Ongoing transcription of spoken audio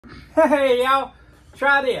Hey y'all,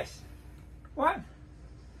 try this. What?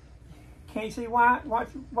 Can't see why?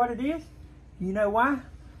 What it is? You know why?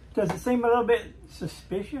 Does it seem a little bit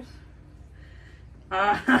suspicious?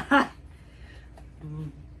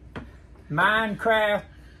 Minecraft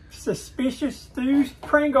suspicious stews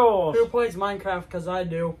Pringles. Who plays Minecraft? Because I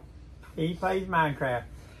do. He plays Minecraft.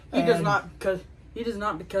 He does not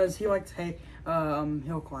because he likes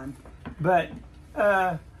hill climb. But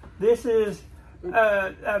this is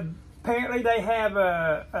apparently they have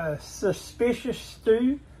a suspicious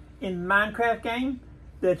stew in the Minecraft game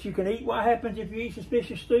that you can eat. What happens if you eat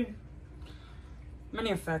suspicious stew?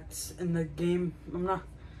 Many effects in the game.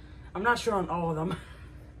 I'm not sure on all of them.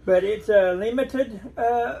 But it's a limited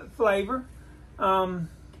flavor.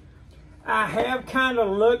 I have kind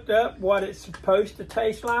of looked up what it's supposed to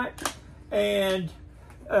taste like, and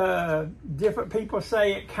different people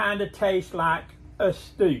say it kind of tastes like a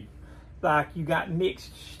stew, like you got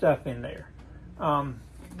mixed stuff in there.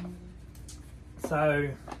 So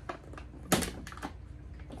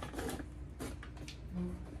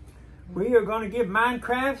we are going to give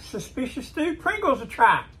Minecraft suspicious stew Pringles a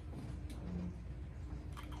try.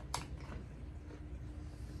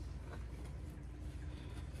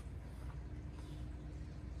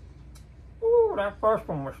 Ooh, that first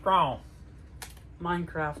one was strong.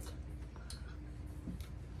 Minecraft.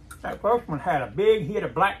 That first one had a big hit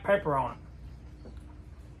of black pepper on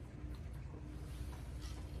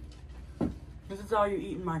it. This is all you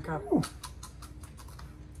eat in Minecraft. Ooh.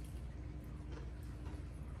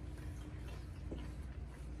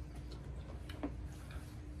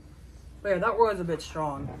 But yeah, that was a bit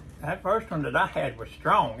strong. That first one that I had was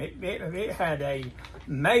strong. It had a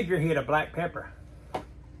major hit of black pepper.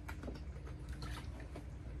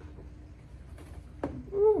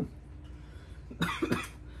 Ooh.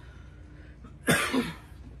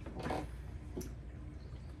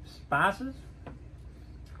 Spices,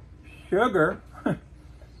 sugar,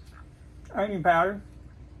 onion powder,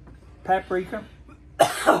 paprika,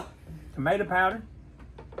 tomato powder,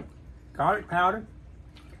 garlic powder,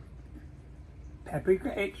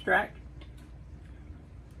 paprika extract.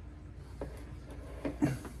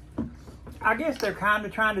 I guess they're kind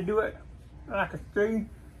of trying to do it like a stew,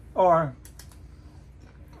 or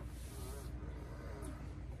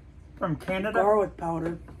from Canada. Garlic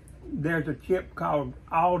powder. There's a chip called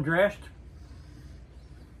All Dressed,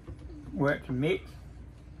 where it's a mix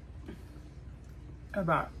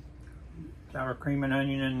about sour cream and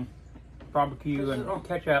onion and barbecue and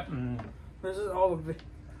ketchup and. This is all of it.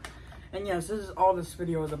 And yes, this is all this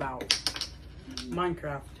video is about.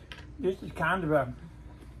 Minecraft. This is kind of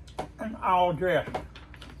an all dressed.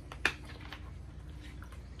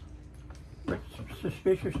 But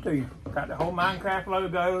suspicious stew. Got the whole Minecraft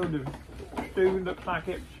logo. The stew looks like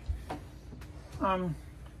it's I'm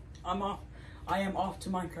off. I am off to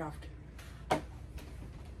Minecraft.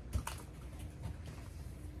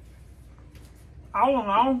 All in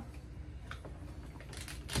all,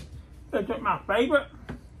 is it my favorite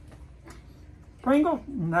Pringles?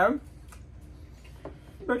 No.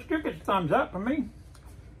 But still gets a thumbs up for me.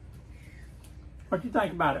 What you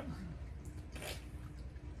think about it?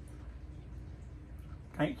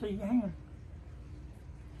 Can't see your hand.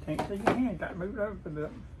 Can't see your hand. Got to move it over a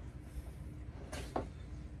bit.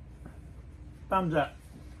 Thumbs up.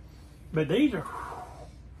 But these are,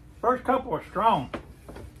 first couple are strong.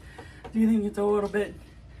 Do you think it's a little bit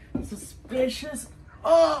suspicious?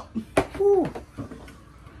 Oh! Whew.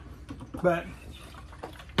 But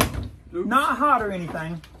not hot or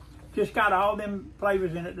anything. Just got all them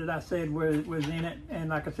flavors in it that I said was in it. And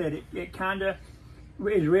like I said, it kind of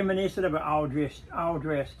is reminiscent of an all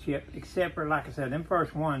dressed chip. Except for, like I said, them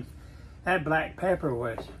first ones, that black pepper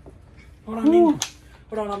was.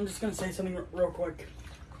 Hold on, I'm just going to say something real quick.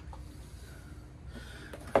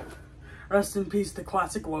 Rest in peace, the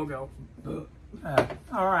classic logo.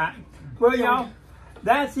 All right. Well, y'all,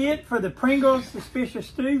 that's it for the Pringles Suspicious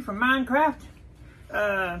Stew from Minecraft.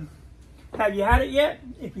 Have you had it yet?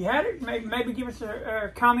 If you had it, maybe give us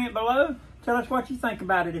a comment below. Tell us what you think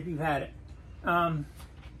about it if you've had it.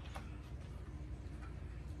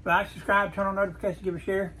 Like, subscribe, turn on notifications, give a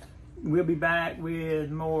share. We'll be back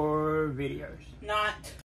with more videos. Not.